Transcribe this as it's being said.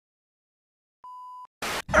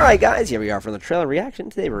Alright guys, here we are for the trailer reaction.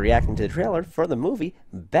 Today we're reacting to the trailer for the movie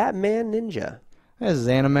Batman Ninja. This is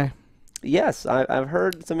anime. Yes, I've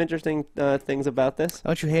heard some interesting things about this.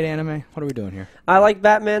 Don't you hate anime? What are we doing here? I like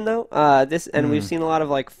Batman though. We've seen a lot of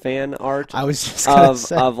like fan art I was just gonna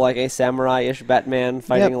say. of like a samurai-ish Batman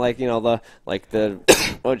fighting like the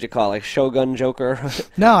what would you call it, like Shogun Joker.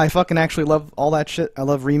 No, I fucking actually love all that shit. I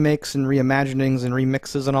love remakes and reimaginings and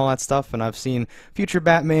remixes and all that stuff. And I've seen future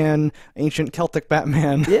Batman, ancient Celtic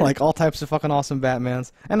Batman, like all types of fucking awesome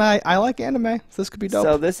Batmans. And I like anime, so this could be dope.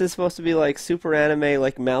 So this is supposed to be like super anime,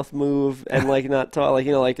 like mouth move and like not talk, like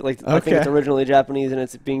okay. I think it's originally Japanese and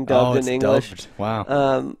it's being dubbed in English. Dubbed.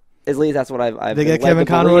 Wow. At least that's what I've They been get led Kevin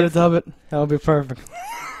to Conroy believe. to dub it. That would be perfect.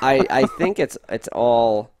 I think it's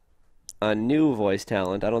all a new voice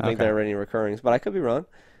talent. I don't think there are any recurrings, but I could be wrong.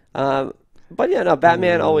 But yeah, no,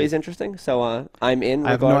 Batman always interesting. So I'm in.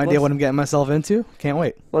 I have no idea what I'm getting myself into. Can't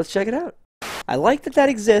wait. Let's check it out. I like that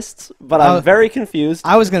exists, but I'm very confused.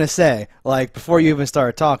 I was gonna say, like, before you even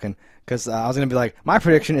started talking, because I was gonna be like, my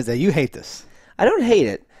prediction is that you hate this. I don't hate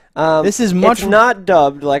it. This is much. It's not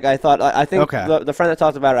dubbed like I thought. I think Okay. the friend that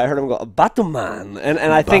talked about it, I heard him go Batman, and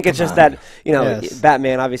I think it's just that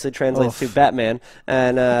Batman obviously translates to Batman,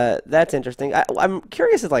 and that's interesting. I'm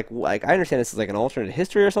curious. Is like I understand this is like an alternate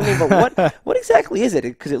history or something, but what exactly is it?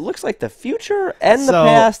 Because it looks like the future and the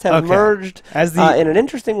past have merged in an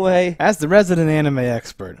interesting way. As the resident anime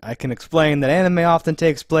expert, I can explain that anime often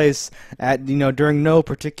takes place at during no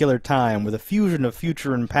particular time, with a fusion of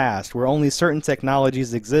future and past, where only certain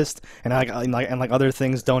technologies exist. And other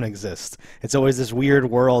things don't exist. It's always this weird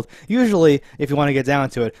world. Usually, if you want to get down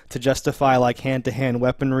to it, to justify like hand-to-hand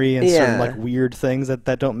weaponry and certain like weird things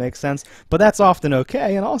that don't make sense. But that's often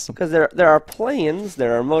okay and awesome. Because there are planes,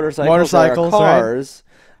 there are motorcycles, there are cars,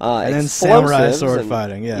 and then samurai sword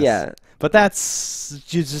fighting. Yes. Yeah. But that's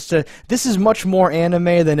just this is much more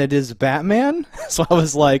anime than it is Batman. So I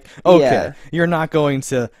was like, okay,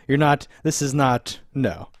 this is not,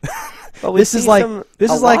 no. But this is like a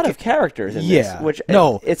lot of characters in this, which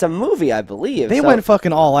it's a movie, I believe. They went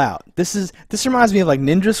fucking all out. This reminds me of like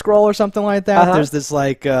Ninja Scroll or something like that. There's this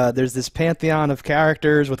there's this pantheon of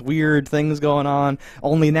characters with weird things going on.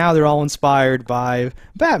 Only now they're all inspired by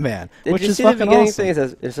Batman, which is fucking awesome.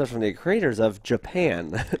 It says from the creators of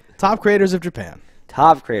Japan. Top creators of Japan.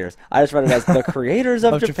 Top creators. I just read it as the creators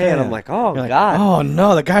of Japan. I'm like, oh god. Oh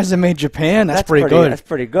no, the guys that made Japan. That's pretty good. That's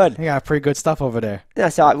pretty good. They got pretty good stuff over there. Yeah.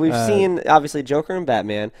 So we've seen obviously Joker and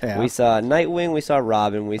Batman. Yeah. We saw Nightwing. We saw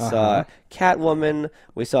Robin. We saw Catwoman.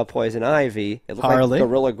 We saw Poison Ivy. It looked Harley. Like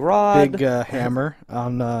Gorilla Grodd. Big hammer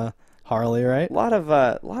on Harley, right? A lot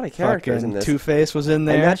of characters in this. Two-Face was in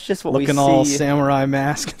there. And that's just what we see. Looking all samurai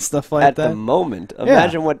mask and stuff like that. At the moment.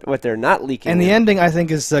 Imagine what they're not leaking. And the ending, I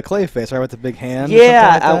think, is Clayface, right, with the big hand.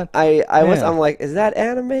 Yeah, I'm like, is that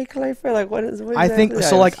anime Clayface? Like, what is I think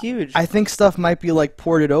so. Like, huge. I think stuff might be like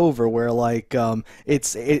ported over, where like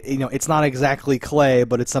it's not exactly clay,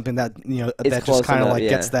 but it's something that that just kind of like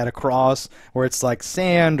gets that across, where it's like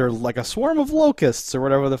sand or like a swarm of locusts or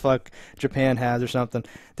whatever the fuck Japan has or something.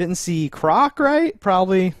 Didn't see Croc, right?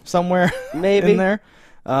 Probably somewhere maybe in there.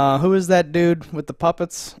 Who is that dude with the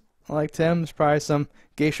puppets? Like Tim, there's probably some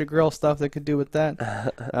geisha girl stuff they could do with that.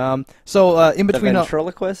 In between the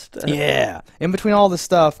ventriloquist. In between all this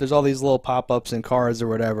stuff, there's all these little pop-ups and cards or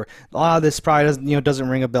whatever. A lot of this probably doesn't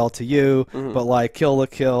ring a bell to you, but like Kill la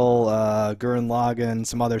Kill, Gurren Lagann,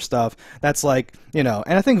 some other stuff. That's like and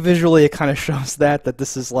I think visually it kind of shows that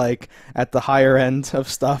this is like at the higher end of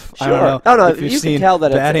stuff. Sure. I don't know. Oh no, if you've seen can tell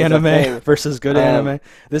that bad it's anime versus good anime.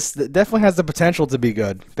 This definitely has the potential to be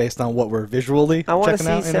good based on what we're visually checking out. I want to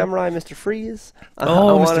see Samurai Mr. Freeze. I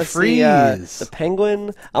want to Mr. Freeze. See the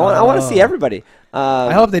Penguin. I want to see everybody.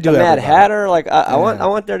 I hope they do the Mad everybody. Hatter. Like I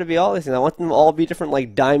want there to be all these things. I want them to all be different,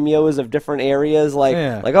 like daimyos of different areas. Like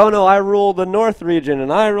oh no, I rule the North region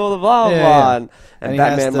and I rule the blah blah. And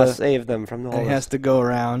Batman must save them from all this. He has to go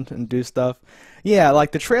around and do stuff. Yeah,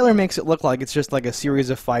 like the trailer makes it look like it's just like a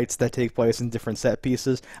series of fights that take place in different set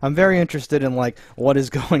pieces. I'm very interested in like what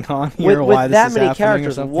is going on here, why this is happening. With that many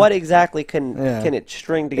characters, what exactly can it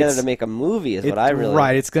string together to make a movie? Is what I really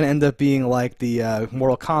right. It's going to end up being like the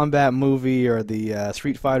Mortal Kombat movie or the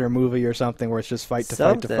Street Fighter movie or something, where it's just fight to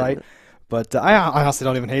fight to fight. But I honestly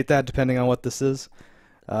don't even hate that, depending on what this is.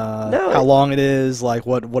 How long it is, like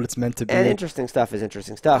what it's meant to be. And interesting stuff is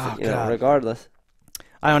interesting stuff, regardless.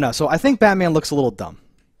 I don't know. So I think Batman looks a little dumb.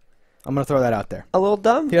 I'm gonna throw that out there. A little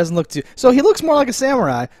dumb. He doesn't look too. So he looks more like a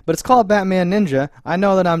samurai, but it's called Batman Ninja. I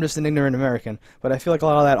know that I'm just an ignorant American, but I feel like a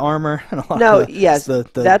lot of that armor and a lot of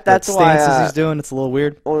that's why stances he's doing. It's a little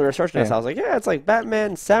weird. When we were searching this, I was like, yeah, it's like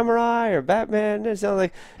Batman Samurai or Batman. It sounds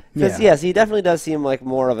like. Because yes, he definitely does seem like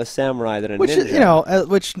more of a samurai than a ninja.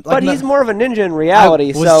 Like, but he's more of a ninja in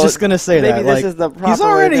reality. I was just gonna say maybe that. This is the proper he's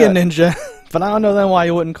already a ninja, but I don't know then why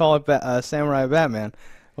you wouldn't call it Samurai Batman,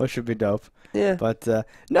 which should be dope. Yeah. But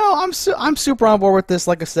no, I'm super on board with this.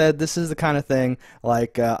 Like I said, this is the kind of thing.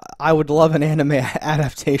 Like I would love an anime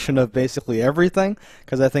adaptation of basically everything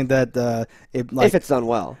because I think that if it's done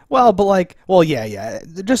well. Well, but yeah.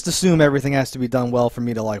 Just assume everything has to be done well for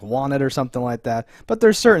me to like want it or something like that. But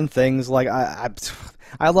there's certain things like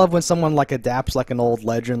I love when someone like adapts like an old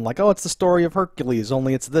legend, like, oh, it's the story of Hercules,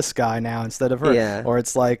 only it's this guy now instead of her. Yeah. Or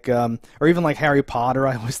it's like, or even like Harry Potter,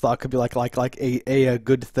 I always thought could be like a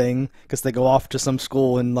good thing because they go off to some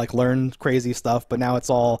school and like learn crazy stuff, but now it's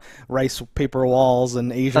all rice paper walls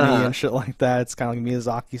and Asian-y and shit like that. It's kind of like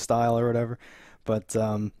Miyazaki style or whatever. But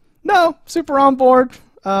no, super on board.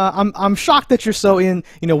 I'm shocked that you're so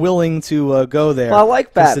willing to go there. Well, I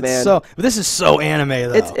like Batman. But this is so anime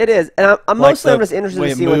though. It is, and I'm mostly just interested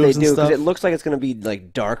to see what they do because it looks like it's going to be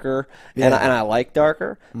like darker, and I like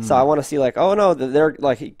darker. So I want to see like, oh no, they're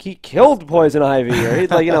like he killed Poison Ivy, or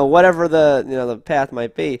he's like whatever the path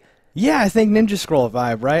might be. Yeah, I think Ninja Scroll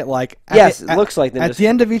vibe, right? Like yes, it looks like Ninja at the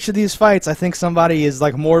end of each of these fights, I think somebody is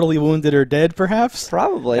like mortally wounded or dead, perhaps.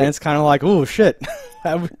 Probably, and it's kind of like, oh shit.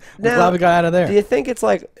 I'm glad we got out of there. Do you think it's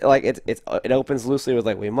like it opens loosely with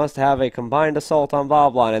like we must have a combined assault on blah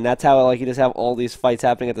blah, and that's how like you just have all these fights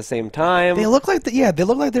happening at the same time? They look like they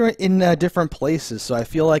look like they're in different places. So I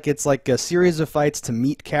feel like it's like a series of fights to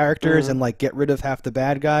meet characters and like get rid of half the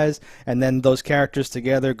bad guys, and then those characters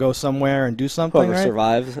together go somewhere and do something. Whoever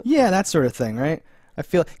survives. Yeah, that sort of thing, right? I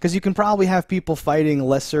feel because you can probably have people fighting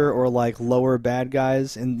lesser or like lower bad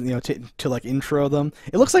guys, and to like intro them.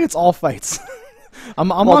 It looks like it's all fights.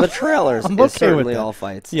 The trailers I'm is okay certainly with that. all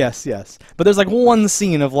fights. Yes. But there's like one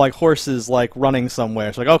scene of like horses like running somewhere.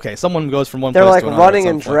 It's like, okay, someone goes from one They're place like to another. running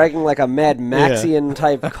and dragging like a Mad Maxian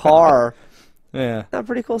type car. Yeah. Not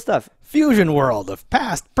pretty cool stuff. Fusion world of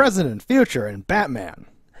past, present, future, and Batman.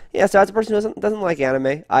 Yeah, so as a person who doesn't like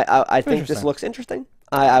anime, I think this looks interesting.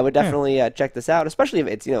 I would definitely check this out, especially if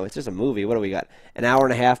it's it's just a movie. What do we got? An hour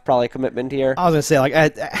and a half probably commitment here. I was gonna say like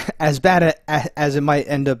as bad as it might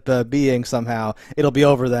end up being somehow, it'll be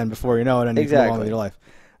over then before you know it, and you can go on with your life.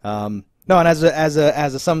 No, and as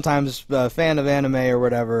a sometimes fan of anime or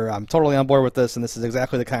whatever, I'm totally on board with this, and this is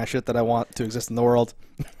exactly the kind of shit that I want to exist in the world.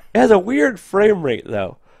 It has a weird frame rate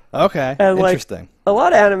though. Okay, and interesting. A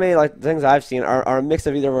lot of anime, like things I've seen, are a mix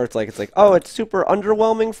of either where it's like, oh, it's super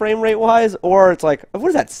underwhelming frame rate wise, or it's like, what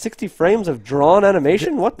is that, 60 frames of drawn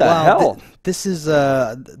animation? What the hell? This is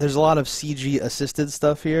there's a lot of CG assisted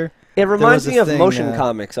stuff here. It reminds me of motion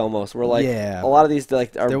comics almost, where like a lot of these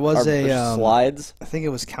are slides. I think it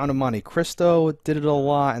was Count of Monte Cristo did it a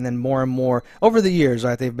lot, and then more and more over the years,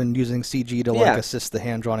 right? They've been using CG to like assist the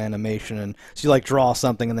hand-drawn animation, and so you like draw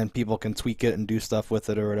something, and then people can tweak it and do stuff with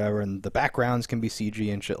it or whatever, and the backgrounds can be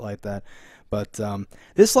CG and shit like that. But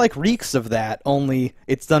this like reeks of that, only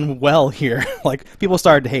it's done well here. Like people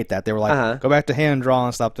started to hate that. They were like, go back to hand draw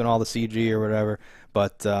and stop doing all the CG or whatever.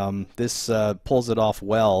 But this pulls it off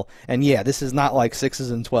well. And yeah, this is not like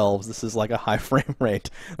 6s and 12s. This is like a high frame rate.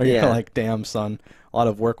 Where you're like, damn, son, a lot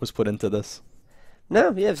of work was put into this.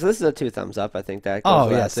 No, yeah, so this is a 2 thumbs up. I think that goes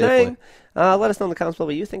without saying. Let us know in the comments below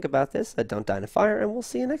what you think about this. Don't die in a fire, and we'll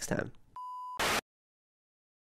see you next time.